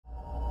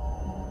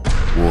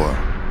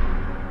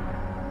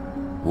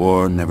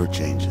War never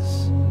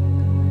changes.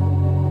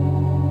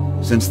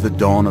 Since the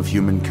dawn of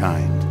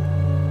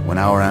humankind, when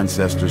our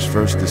ancestors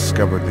first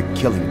discovered the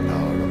killing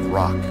power of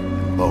rock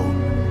and bone,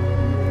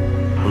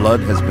 blood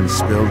has been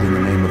spilled in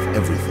the name of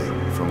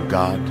everything from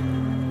God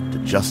to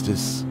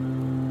justice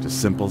to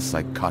simple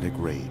psychotic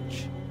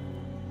rage.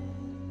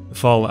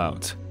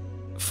 Fallout.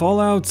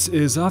 Fallout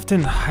is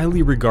often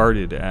highly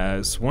regarded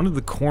as one of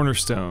the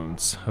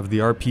cornerstones of the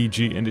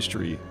RPG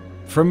industry.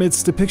 From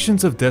its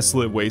depictions of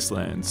desolate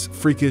wastelands,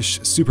 freakish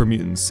super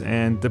mutants,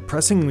 and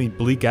depressingly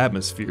bleak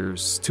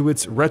atmospheres to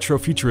its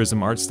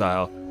retrofuturism art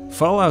style,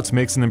 Fallout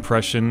makes an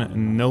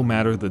impression no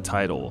matter the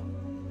title.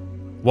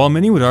 While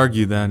many would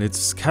argue that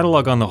its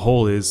catalog on the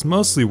whole is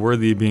mostly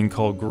worthy of being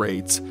called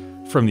great,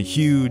 from the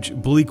huge,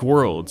 bleak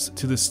worlds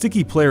to the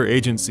sticky player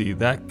agency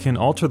that can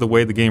alter the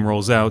way the game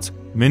rolls out,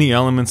 many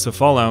elements of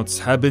Fallout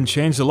have been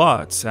changed a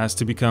lot as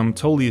to become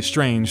totally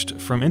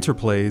estranged from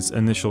Interplay's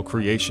initial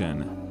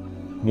creation.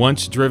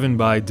 Once driven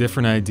by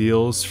different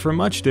ideals for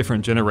much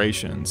different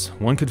generations,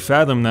 one could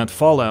fathom that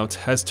Fallout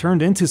has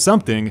turned into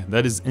something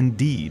that is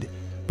indeed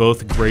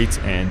both great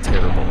and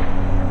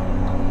terrible.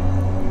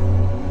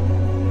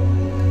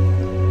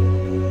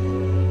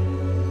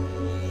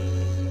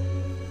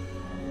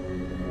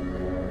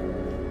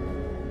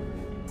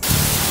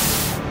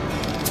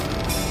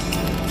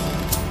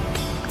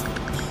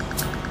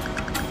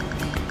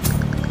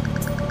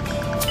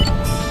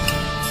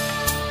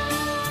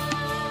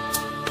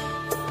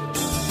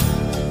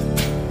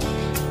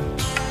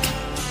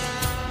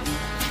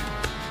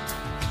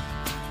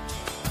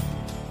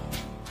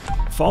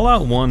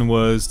 Fallout 1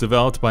 was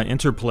developed by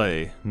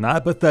Interplay,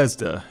 not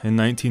Bethesda, in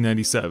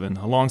 1997,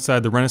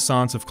 alongside the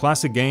renaissance of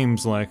classic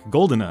games like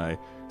GoldenEye,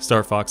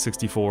 Star Fox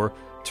 64,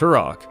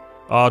 Turok,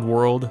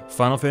 Oddworld,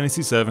 Final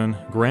Fantasy VII,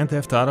 Grand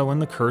Theft Auto,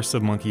 and The Curse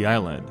of Monkey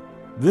Island.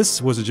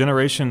 This was a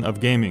generation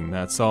of gaming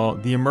that saw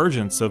the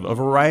emergence of a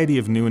variety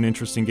of new and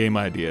interesting game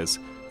ideas,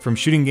 from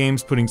shooting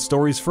games putting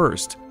stories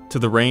first, to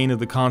the reign of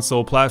the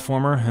console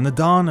platformer and the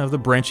dawn of the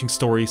branching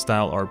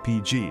story-style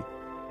RPG.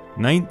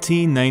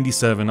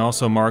 1997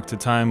 also marked a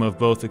time of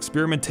both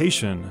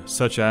experimentation,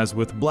 such as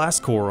with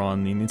Blastcore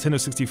on the Nintendo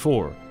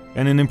 64,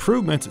 and an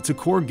improvement to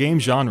core game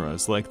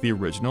genres like the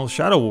original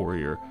Shadow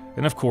Warrior,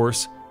 and of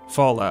course,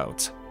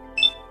 Fallout.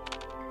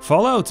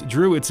 Fallout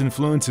drew its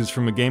influences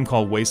from a game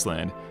called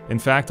Wasteland, in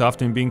fact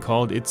often being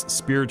called its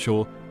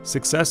spiritual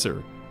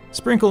successor.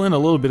 Sprinkle in a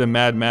little bit of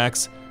Mad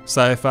Max,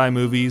 sci-fi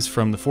movies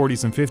from the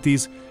 40s and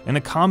 50s, and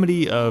a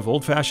comedy of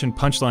old-fashioned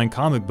punchline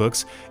comic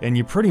books, and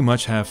you pretty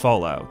much have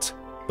Fallout.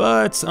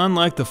 But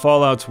unlike the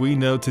Fallouts we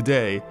know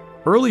today,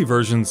 early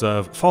versions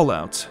of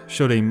Fallout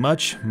showed a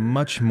much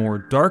more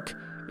dark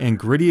and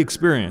gritty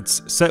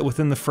experience set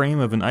within the frame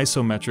of an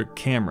isometric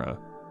camera.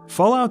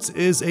 Fallout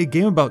is a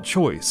game about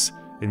choice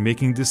and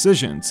making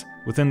decisions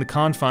within the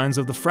confines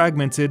of the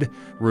fragmented,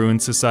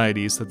 ruined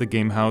societies that the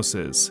game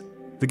houses.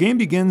 The game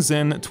begins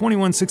in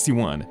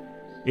 2161,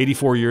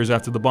 84 years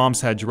after the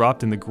bombs had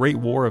dropped in the Great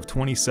War of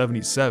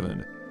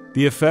 2077.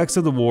 The effects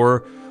of the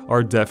war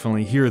are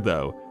definitely here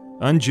though,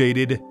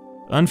 unjaded,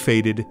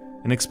 unfaded,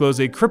 and expose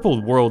a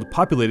crippled world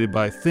populated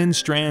by thin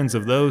strands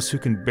of those who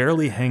can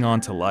barely hang on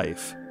to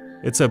life.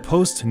 It's a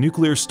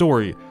post-nuclear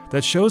story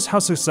that shows how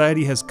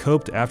society has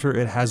coped after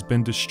it has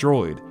been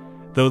destroyed,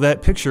 though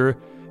that picture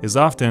is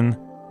often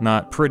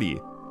not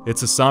pretty.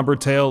 It's a somber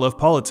tale of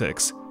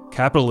politics,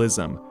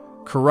 capitalism,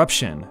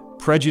 corruption,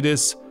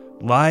 prejudice,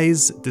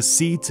 lies,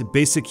 deceit,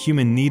 basic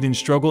human need and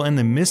struggle, and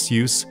the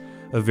misuse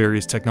of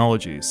various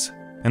technologies.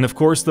 And of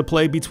course, the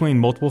play between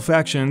multiple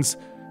factions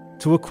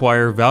to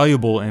acquire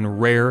valuable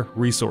and rare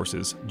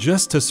resources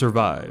just to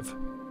survive.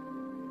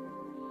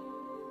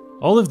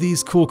 All of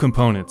these cool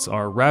components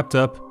are wrapped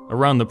up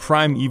around the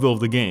prime evil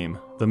of the game,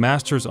 the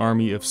Master's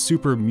army of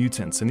super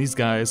mutants, and these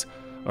guys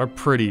are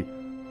pretty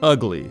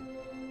ugly.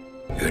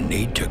 You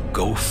need to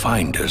go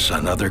find us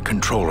another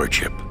controller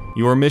chip.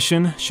 Your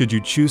mission, should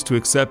you choose to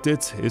accept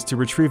it, is to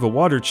retrieve a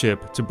water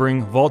chip to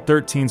bring Vault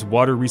 13's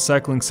water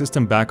recycling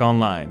system back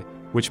online,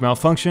 which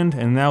malfunctioned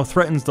and now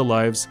threatens the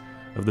lives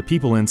of the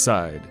people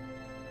inside.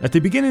 At the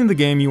beginning of the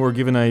game, you are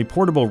given a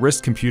portable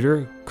wrist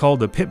computer called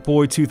the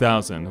Pip-Boy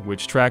 2000,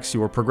 which tracks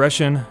your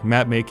progression,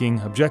 map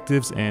making,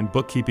 objectives, and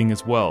bookkeeping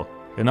as well.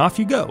 And off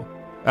you go,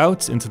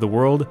 out into the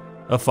world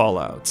of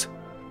Fallout.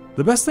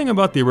 The best thing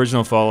about the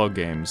original Fallout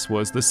games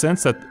was the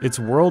sense that its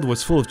world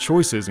was full of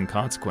choices and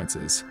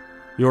consequences.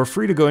 You are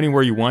free to go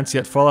anywhere you want,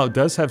 yet Fallout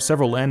does have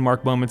several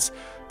landmark moments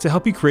to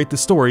help you create the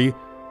story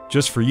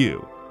just for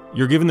you.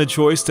 You're given the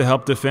choice to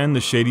help defend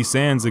the Shady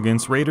Sands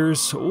against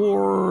raiders,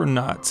 or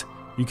not.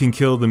 You can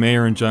kill the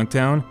mayor in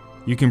Junktown,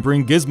 you can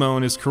bring Gizmo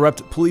and his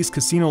corrupt police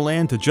casino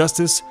land to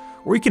justice,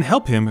 or you can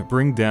help him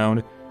bring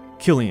down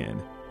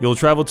Killian. You'll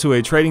travel to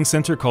a trading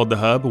center called the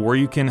Hub, where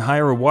you can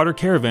hire a water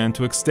caravan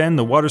to extend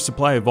the water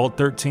supply of Vault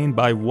 13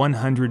 by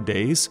 100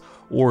 days,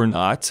 or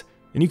not.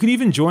 And you can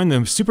even join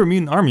the Super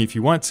Mutant Army if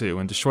you want to,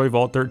 and destroy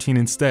Vault 13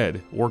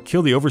 instead, or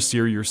kill the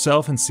Overseer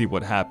yourself and see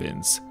what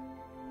happens.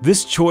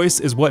 This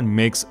choice is what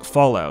makes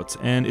Fallout,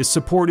 and is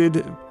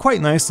supported quite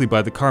nicely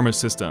by the karma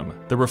system,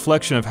 the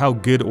reflection of how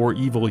good or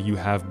evil you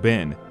have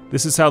been.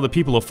 This is how the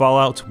people of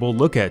Fallout will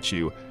look at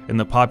you, and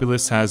the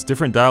populace has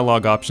different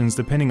dialogue options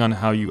depending on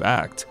how you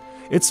act.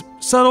 It's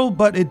subtle,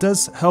 but it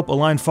does help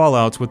align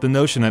Fallout with the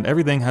notion that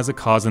everything has a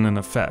cause and an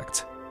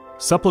effect.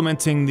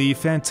 Supplementing the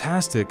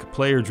fantastic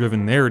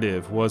player-driven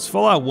narrative was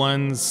Fallout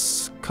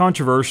 1's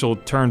controversial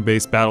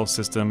turn-based battle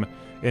system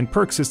and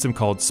perk system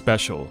called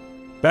Special.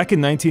 Back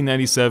in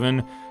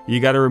 1997, you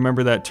gotta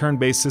remember that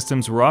turn-based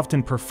systems were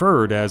often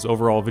preferred as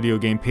overall video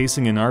game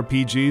pacing in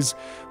RPGs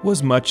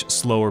was much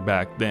slower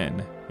back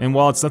then. And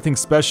while it's nothing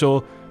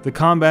special, the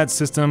combat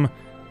system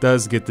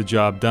does get the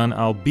job done,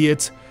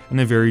 albeit in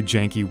a very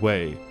janky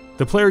way.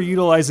 The player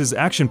utilizes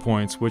action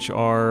points, which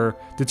are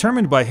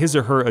determined by his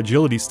or her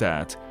agility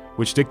stat,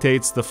 which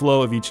dictates the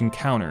flow of each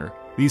encounter.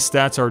 These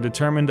stats are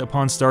determined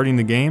upon starting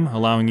the game,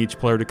 allowing each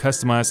player to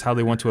customize how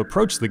they want to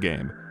approach the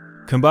game.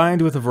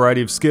 Combined with a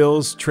variety of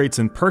skills, traits,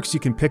 and perks you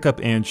can pick up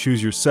and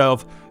choose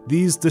yourself,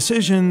 these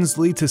decisions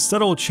lead to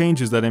subtle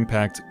changes that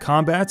impact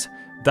combat,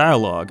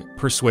 dialogue,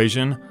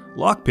 persuasion,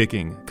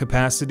 lockpicking,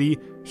 capacity,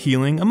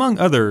 healing, among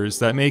others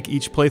that make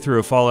each playthrough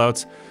of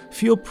Fallout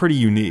feel pretty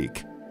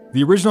unique.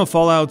 The original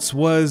Fallout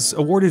was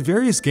awarded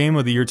various Game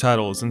of the Year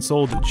titles and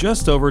sold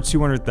just over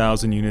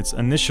 200,000 units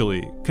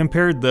initially,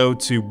 compared though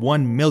to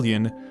 1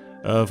 million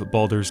of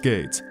Baldur's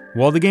Gate.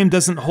 While the game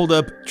doesn't hold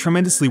up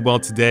tremendously well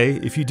today,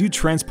 if you do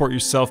transport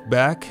yourself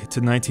back to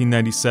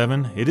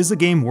 1997, it is a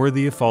game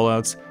worthy of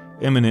Fallout's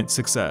eminent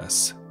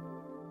success.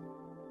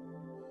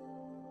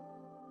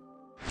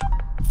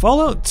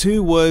 Fallout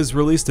 2 was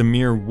released a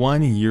mere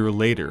 1 year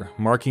later,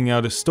 marking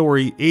out a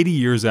story 80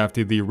 years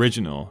after the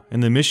original,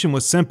 and the mission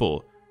was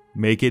simple: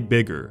 make it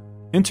bigger.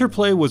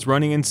 Interplay was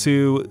running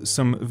into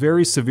some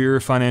very severe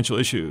financial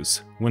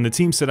issues when the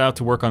team set out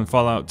to work on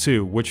Fallout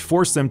 2, which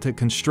forced them to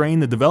constrain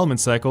the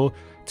development cycle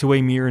to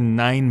a mere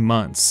 9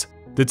 months.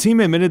 The team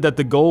admitted that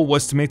the goal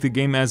was to make the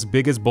game as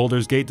big as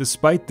Baldur's Gate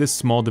despite this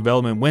small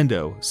development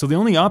window, so the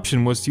only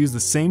option was to use the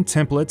same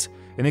template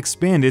and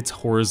expand it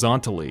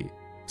horizontally.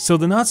 So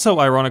the not so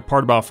ironic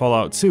part about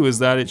Fallout 2 is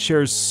that it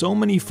shares so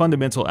many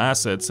fundamental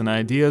assets and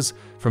ideas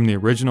from the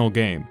original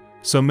game.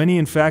 So many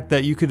in fact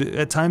that you could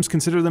at times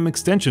consider them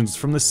extensions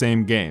from the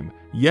same game.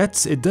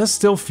 Yet it does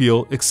still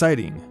feel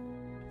exciting.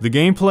 The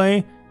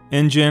gameplay,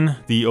 engine,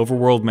 the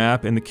overworld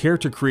map, and the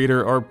character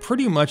creator are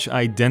pretty much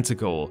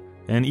identical,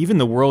 and even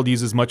the world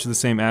uses much of the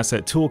same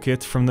asset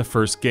toolkit from the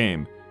first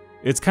game.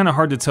 It's kinda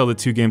hard to tell the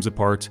two games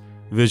apart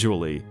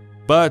visually.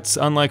 But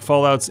unlike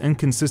Fallout's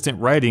inconsistent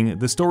writing,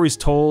 the stories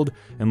told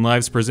and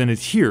lives presented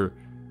here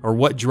are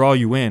what draw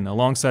you in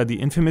alongside the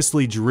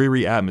infamously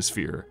dreary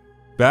atmosphere.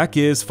 Back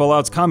is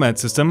Fallout's combat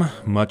system,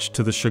 much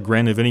to the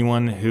chagrin of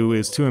anyone who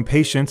is too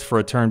impatient for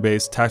a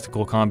turn-based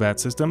tactical combat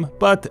system,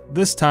 but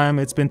this time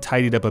it's been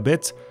tidied up a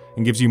bit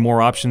and gives you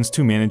more options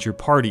to manage your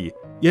party.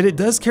 Yet it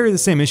does carry the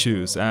same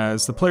issues,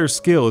 as the player's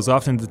skill is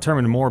often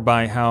determined more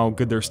by how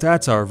good their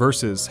stats are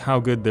versus how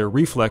good their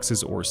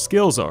reflexes or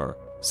skills are,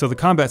 so the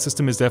combat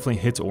system is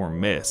definitely hit or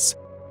miss.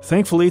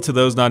 Thankfully, to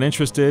those not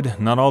interested,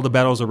 not all the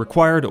battles are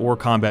required or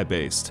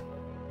combat-based.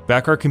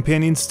 Back are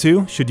companions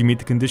too, should you meet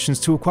the conditions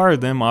to acquire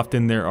them,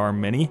 often there are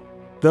many.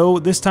 Though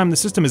this time the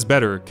system is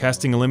better,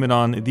 casting a limit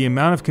on the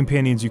amount of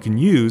companions you can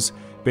use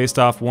based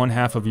off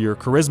 1/2 of your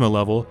charisma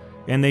level,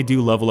 and they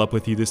do level up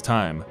with you this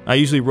time. I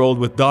usually rolled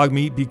with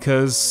Dogmeat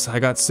because I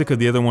got sick of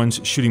the other ones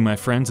shooting my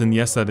friends, and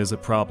yes, that is a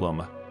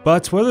problem.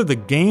 But whether the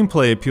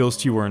gameplay appeals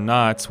to you or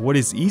not, what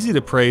is easy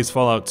to praise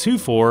Fallout 2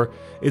 for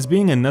is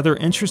being another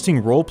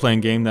interesting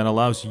role-playing game that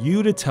allows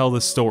you to tell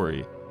the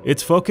story.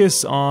 Its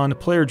focus on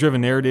player-driven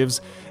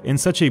narratives in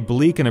such a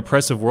bleak and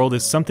oppressive world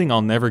is something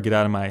I'll never get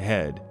out of my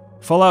head.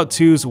 Fallout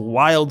 2's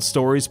wild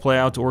stories play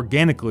out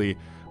organically,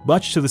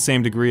 much to the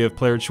same degree of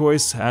player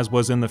choice as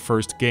was in the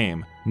first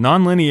game.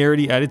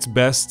 Non-linearity at its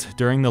best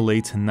during the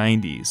late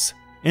 90s.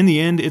 In the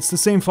end, it's the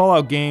same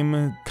Fallout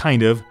game,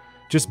 kind of,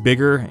 just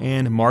bigger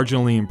and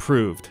marginally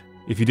improved.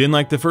 If you didn't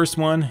like the first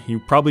one, you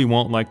probably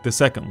won't like the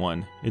second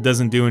one. It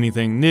doesn't do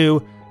anything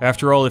new.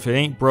 After all, if it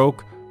ain't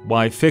broke,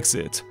 why fix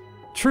it?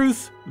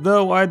 Truth,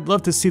 though, I'd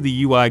love to see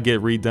the UI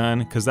get redone,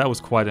 because that was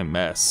quite a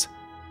mess.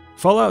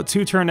 Fallout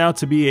 2 turned out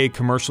to be a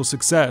commercial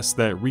success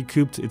that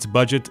recouped its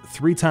budget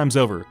 3 times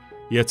over,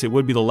 yet it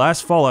would be the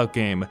last Fallout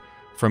game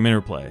from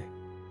Interplay.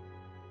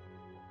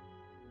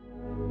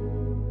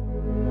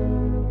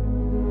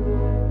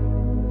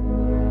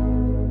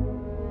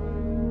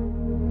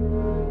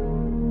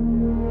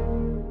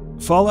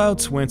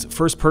 Fallout went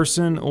first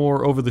person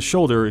or over the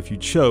shoulder if you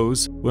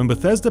chose, when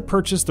Bethesda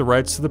purchased the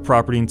rights to the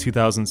property in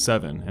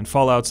 2007, and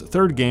Fallout's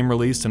third game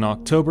released in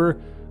October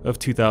of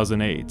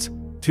 2008.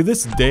 To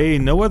this day,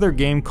 no other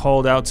game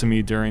called out to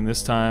me during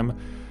this time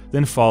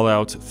than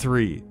Fallout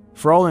 3.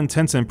 For all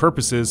intents and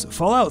purposes,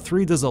 Fallout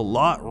 3 does a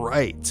lot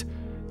right,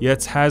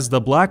 yet has the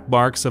black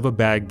marks of a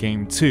bad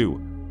game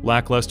too.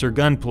 Lackluster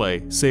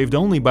gunplay, saved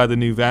only by the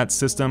new VAT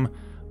system,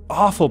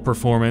 awful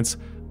performance,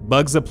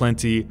 bugs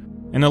aplenty,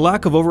 and a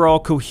lack of overall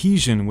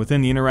cohesion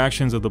within the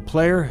interactions of the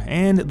player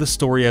and the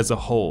story as a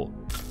whole.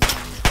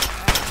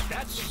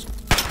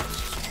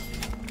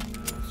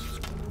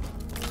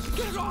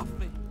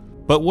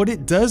 But what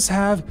it does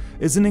have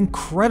is an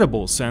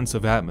incredible sense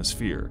of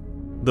atmosphere.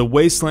 The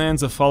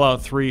wastelands of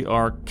Fallout 3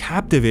 are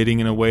captivating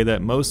in a way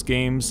that most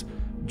games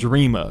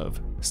dream of.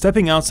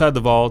 Stepping outside the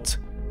vault,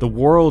 the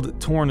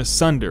world torn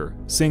asunder,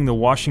 seeing the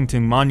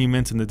Washington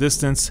Monument in the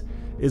distance,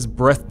 is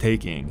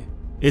breathtaking.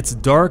 Its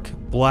dark,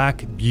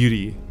 black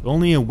beauty,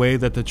 only a way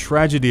that the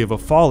tragedy of a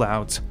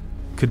Fallout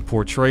could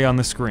portray on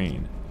the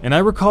screen. And I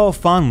recall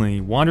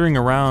fondly wandering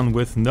around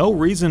with no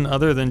reason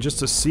other than just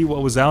to see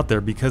what was out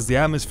there because the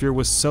atmosphere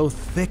was so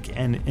thick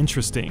and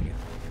interesting.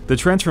 The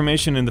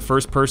transformation in the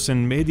first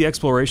person made the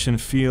exploration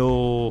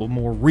feel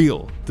more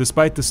real,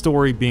 despite the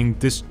story being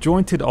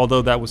disjointed,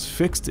 although that was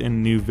fixed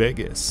in New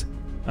Vegas.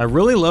 I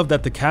really love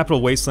that the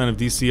capital wasteland of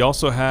DC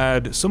also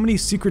had so many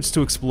secrets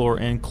to explore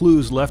and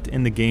clues left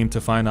in the game to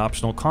find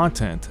optional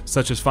content,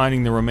 such as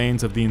finding the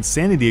remains of the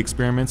insanity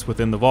experiments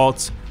within the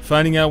vaults,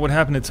 finding out what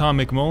happened to Tom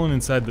McMullen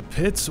inside the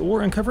pits,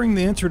 or uncovering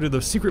the answer to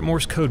the secret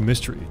Morse code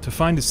mystery to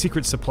find a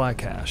secret supply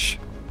cache.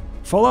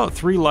 Fallout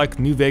 3, like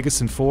New Vegas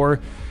and 4,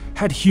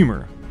 had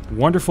humor,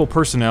 wonderful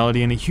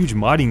personality, and a huge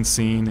modding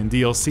scene and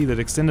DLC that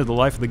extended the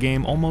life of the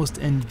game almost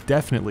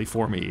indefinitely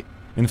for me.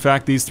 In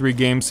fact, these 3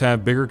 games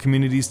have bigger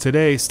communities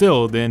today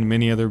still than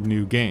many other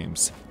new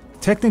games.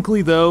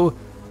 Technically though,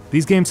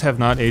 these games have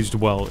not aged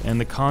well, and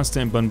the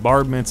constant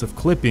bombardments of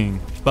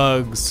clipping,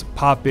 bugs,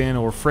 pop-in,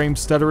 or frame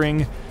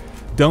stuttering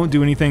don't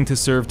do anything to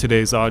serve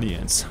today's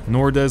audience,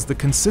 nor does the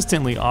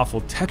consistently awful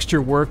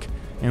texture work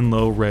and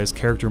low-res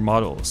character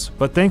models.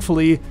 But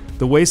thankfully,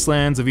 the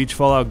wastelands of each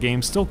Fallout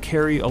game still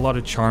carry a lot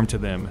of charm to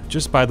them,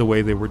 just by the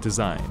way they were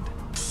designed.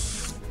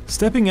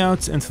 Stepping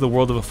out into the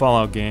world of a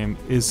Fallout game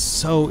is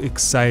so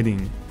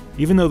exciting.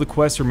 Even though the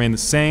quests remain the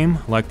same,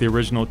 like the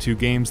original 2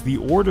 games, the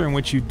order in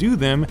which you do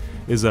them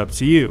is up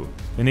to you,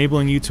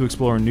 enabling you to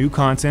explore new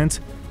content,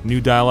 new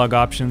dialogue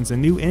options,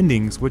 and new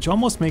endings, which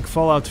almost make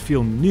Fallout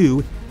feel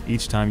new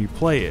each time you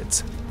play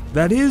it.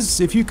 That is,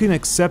 if you can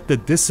accept the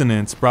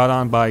dissonance brought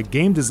on by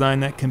game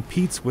design that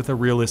competes with a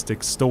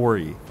realistic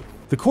story.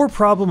 The core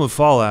problem of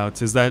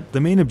Fallout is that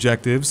the main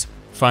objectives,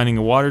 finding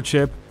a water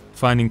chip,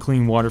 finding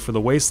clean water for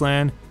the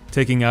wasteland,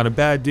 taking out a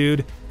bad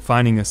dude,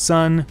 finding a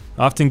son,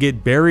 often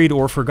get buried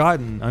or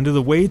forgotten under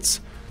the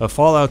weight of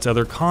Fallout's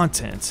other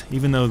content,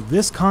 even though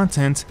this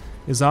content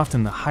is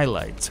often the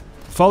highlight.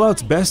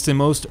 Fallout's best and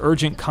most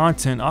urgent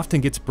content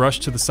often gets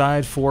brushed to the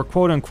side for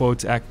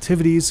quote-unquote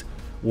activities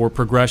or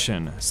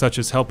progression, such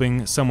as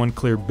helping someone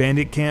clear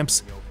bandit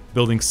camps,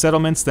 building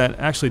settlements that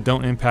actually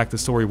don't impact the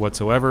story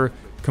whatsoever,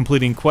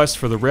 completing quests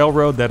for the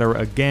railroad that are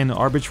again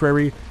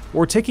arbitrary,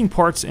 or taking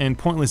parts in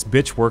pointless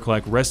bitch work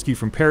like Rescue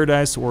from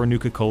Paradise or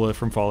Nuka-Cola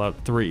from Fallout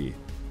 3.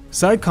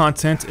 Side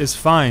content is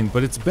fine,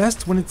 but it's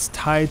best when it's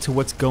tied to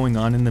what's going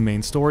on in the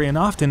main story, and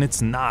often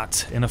it's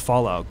not in a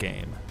Fallout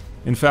game.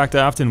 In fact, I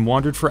often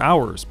wandered for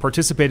hours,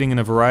 participating in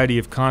a variety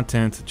of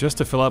content just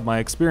to fill up my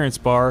experience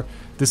bar,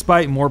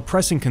 despite more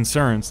pressing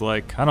concerns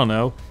like, I don't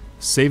know,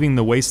 saving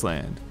the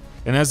wasteland.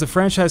 And as the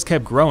franchise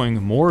kept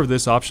growing, more of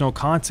this optional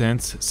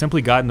content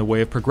simply got in the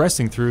way of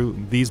progressing through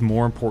these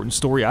more important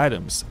story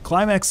items,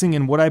 climaxing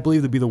in what I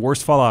believe to be the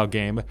worst Fallout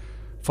game,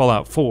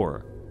 Fallout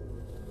 4.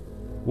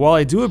 While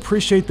I do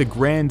appreciate the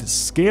grand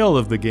scale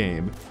of the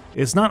game,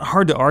 it's not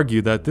hard to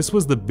argue that this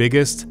was the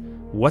biggest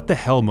what the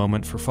hell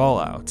moment for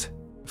Fallout.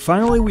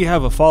 Finally, we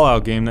have a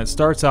Fallout game that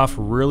starts off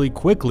really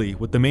quickly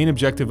with the main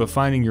objective of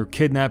finding your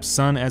kidnapped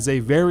son as a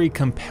very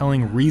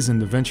compelling reason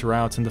to venture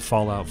out into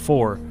Fallout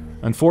 4.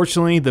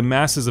 Unfortunately, the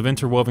masses of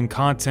interwoven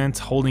content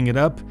holding it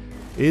up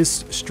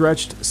is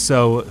stretched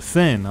so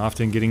thin,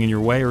 often getting in your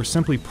way or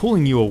simply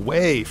pulling you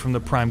away from the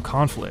prime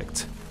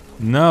conflict.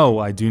 No,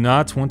 I do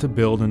not want to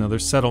build another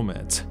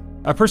settlement.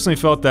 I personally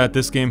felt that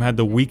this game had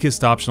the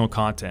weakest optional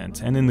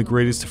content, and in the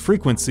greatest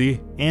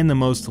frequency, and the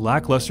most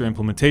lackluster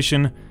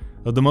implementation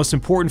of the most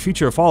important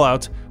feature of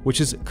Fallout,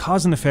 which is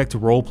cause and effect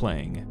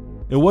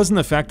role-playing. It wasn't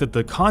the fact that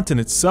the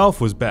content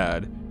itself was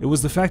bad, it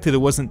was the fact that it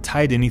wasn't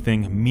tied to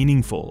anything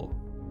meaningful.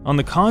 On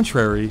the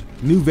contrary,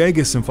 New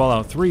Vegas and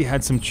Fallout 3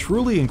 had some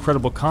truly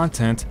incredible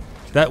content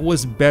that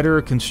was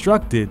better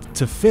constructed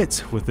to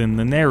fit within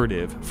the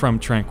narrative, from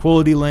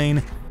Tranquility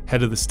Lane,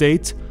 Head of the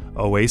State,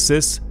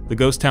 Oasis, the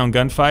Ghost Town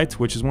gunfight,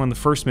 which is one of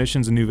the first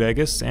missions in New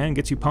Vegas and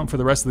gets you pumped for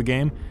the rest of the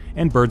game,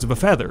 and Birds of a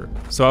Feather.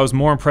 So I was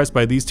more impressed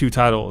by these 2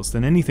 titles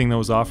than anything that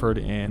was offered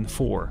in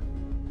 4.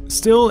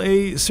 Still,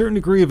 a certain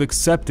degree of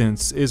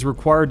acceptance is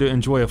required to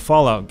enjoy a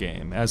Fallout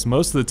game, as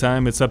most of the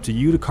time it's up to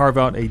you to carve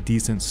out a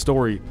decent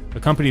story,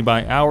 accompanied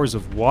by hours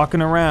of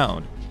walking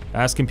around,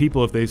 asking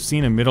people if they've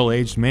seen a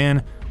middle-aged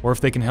man, or if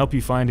they can help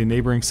you find a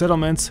neighboring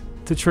settlement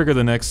to trigger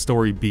the next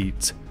story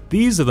beat.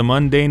 These are the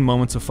mundane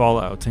moments of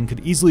Fallout and could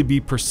easily be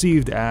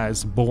perceived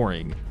as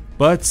boring,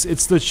 but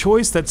it's the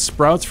choice that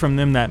sprouts from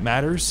them that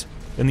matters,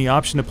 and the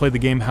option to play the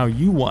game how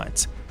you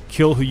want,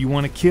 kill who you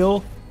want to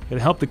kill, and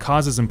help the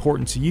causes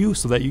important to you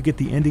so that you get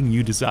the ending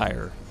you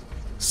desire.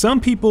 Some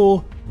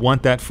people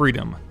want that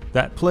freedom,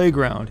 that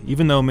playground,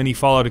 even though many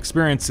Fallout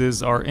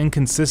experiences are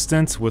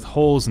inconsistent with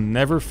holes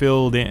never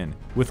filled in,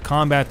 with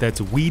combat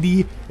that's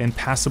weedy and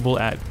passable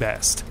at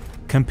best.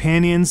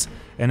 Companions,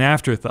 an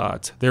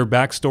afterthought, their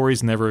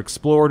backstories never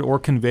explored or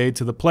conveyed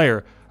to the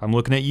player. I'm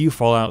looking at you,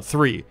 Fallout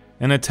 3,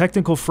 and a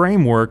technical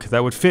framework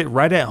that would fit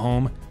right at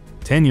home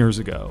 10 years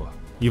ago.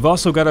 You've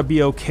also got to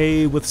be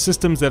okay with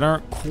systems that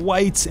aren't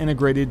quite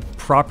integrated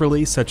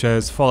properly, such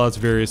as Fallout's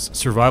various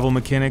survival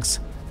mechanics,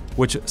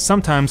 which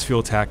sometimes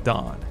feel tacked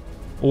on.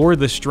 Or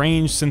the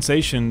strange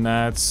sensation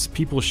that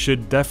people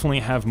should definitely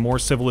have more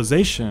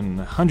civilization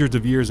hundreds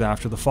of years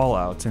after the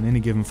Fallout in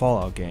any given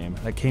Fallout game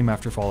that came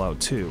after Fallout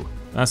 2.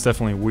 That's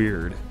definitely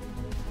weird.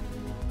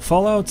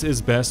 Fallout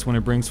is best when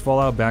it brings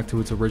Fallout back to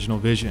its original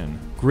vision.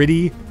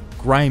 Gritty,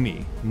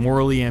 grimy,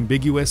 morally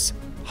ambiguous,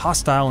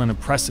 hostile and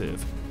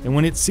oppressive, and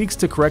when it seeks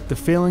to correct the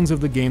failings of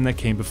the game that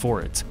came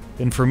before it.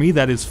 And for me,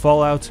 that is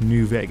Fallout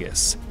New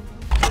Vegas.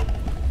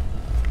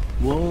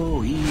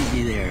 Whoa,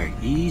 easy there,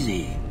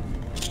 easy.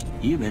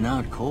 You've been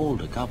out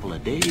cold a couple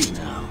of days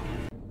now.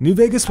 New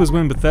Vegas was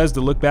when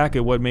Bethesda looked back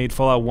at what made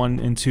Fallout 1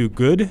 and 2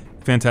 good,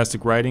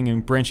 fantastic writing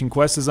and branching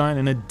quest design,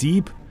 and a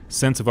deep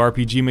sense of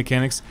RPG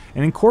mechanics,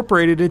 and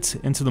incorporated it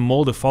into the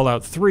mold of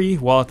Fallout 3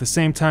 while at the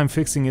same time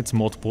fixing its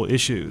multiple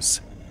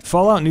issues.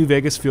 Fallout New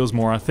Vegas feels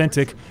more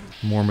authentic,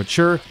 more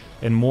mature,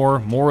 and more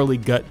morally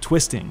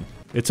gut-twisting.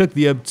 It took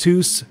the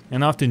obtuse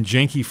and often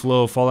janky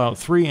flow of Fallout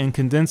 3 and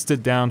condensed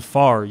it down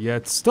far,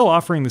 yet still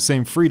offering the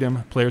same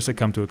freedom players had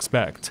come to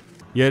expect.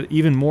 Yet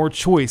even more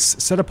choice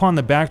set upon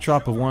the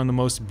backdrop of one of the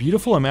most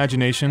beautiful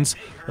imaginations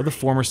of the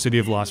former city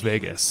of Las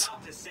Vegas.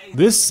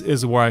 This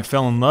is where I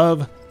fell in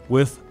love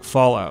with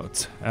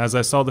Fallout, as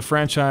I saw the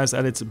franchise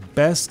at its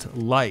best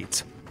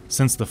light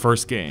since the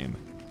first game.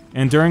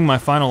 And during my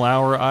final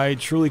hour, I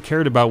truly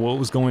cared about what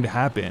was going to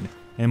happen,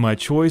 and my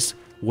choice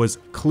was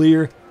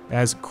clear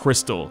as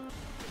crystal.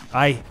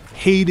 I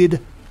hated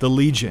the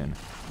Legion,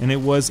 and it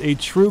was a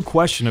true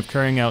question of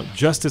carrying out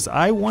justice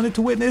I wanted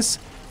to witness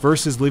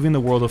versus leaving the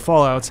world of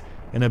Fallout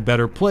in a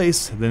better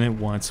place than it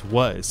once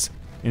was.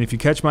 And if you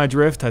catch my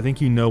drift, I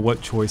think you know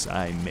what choice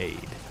I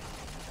made.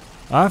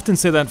 I often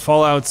say that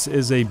Fallout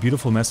is a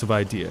beautiful mess of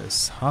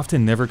ideas,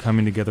 often never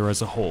coming together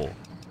as a whole.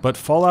 But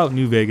Fallout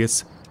New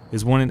Vegas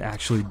is one it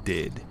actually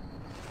did.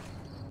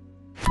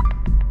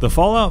 The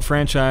Fallout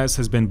franchise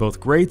has been both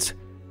great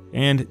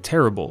and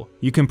terrible.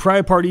 You can pry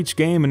apart each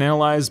game and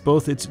analyze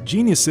both its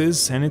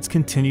geniuses and its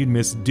continued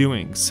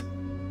misdoings.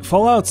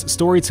 Fallout's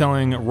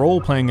storytelling,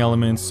 role-playing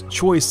elements,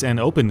 choice, and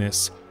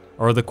openness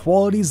are the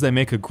qualities that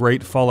make a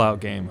great Fallout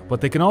game,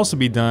 but they can also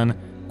be done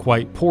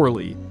quite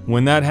poorly.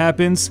 When that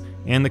happens,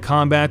 and the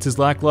combat is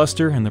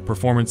lackluster and the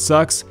performance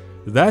sucks,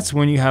 that's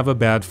when you have a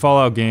bad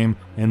Fallout game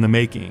in the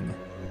making.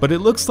 But it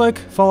looks like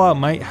Fallout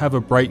might have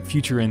a bright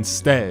future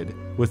instead,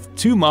 with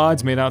 2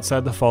 mods made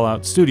outside the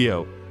Fallout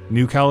studio,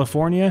 New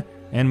California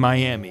and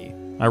Miami.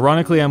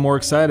 Ironically, I'm more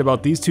excited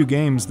about these 2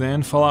 games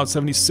than Fallout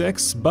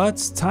 76,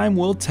 but time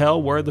will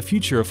tell where the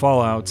future of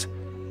Fallout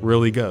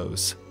really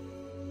goes.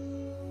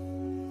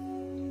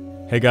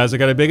 Hey guys, I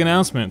got a big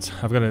announcement.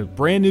 I've got a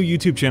brand new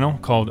YouTube channel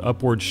called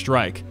Upward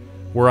Strike,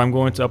 where I'm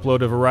going to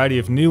upload a variety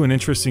of new and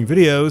interesting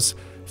videos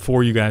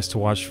for you guys to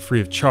watch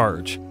free of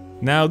charge.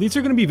 Now, these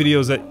are going to be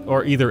videos that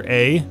are either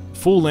A,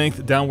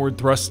 full-length downward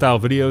thrust style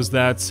videos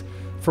that,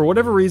 for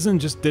whatever reason,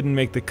 just didn't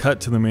make the cut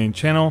to the main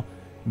channel,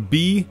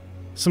 B,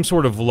 some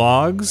sort of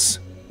vlogs,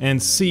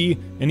 and C,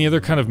 any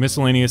other kind of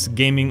miscellaneous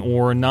gaming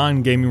or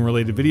non-gaming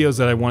related videos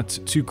that I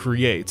want to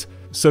create.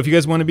 So if you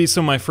guys want to be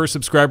some of my first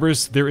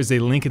subscribers, there is a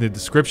link in the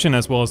description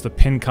as well as the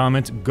pinned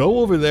comment. Go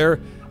over there,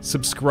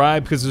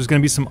 subscribe, because there's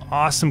going to be some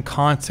awesome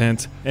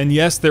content. And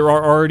yes, there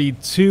are already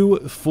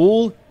 2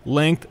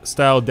 full-length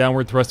style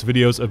downward thrust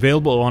videos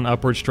available on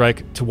Upward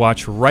Strike to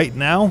watch right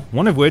now,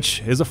 one of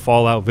which is a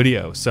Fallout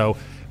video. So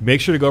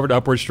make sure to go over to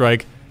Upward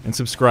Strike and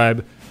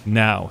subscribe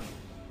now.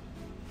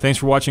 Thanks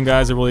for watching,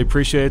 guys. I really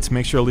appreciate it.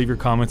 Make sure to leave your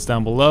comments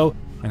down below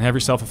and have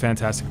yourself a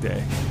fantastic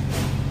day.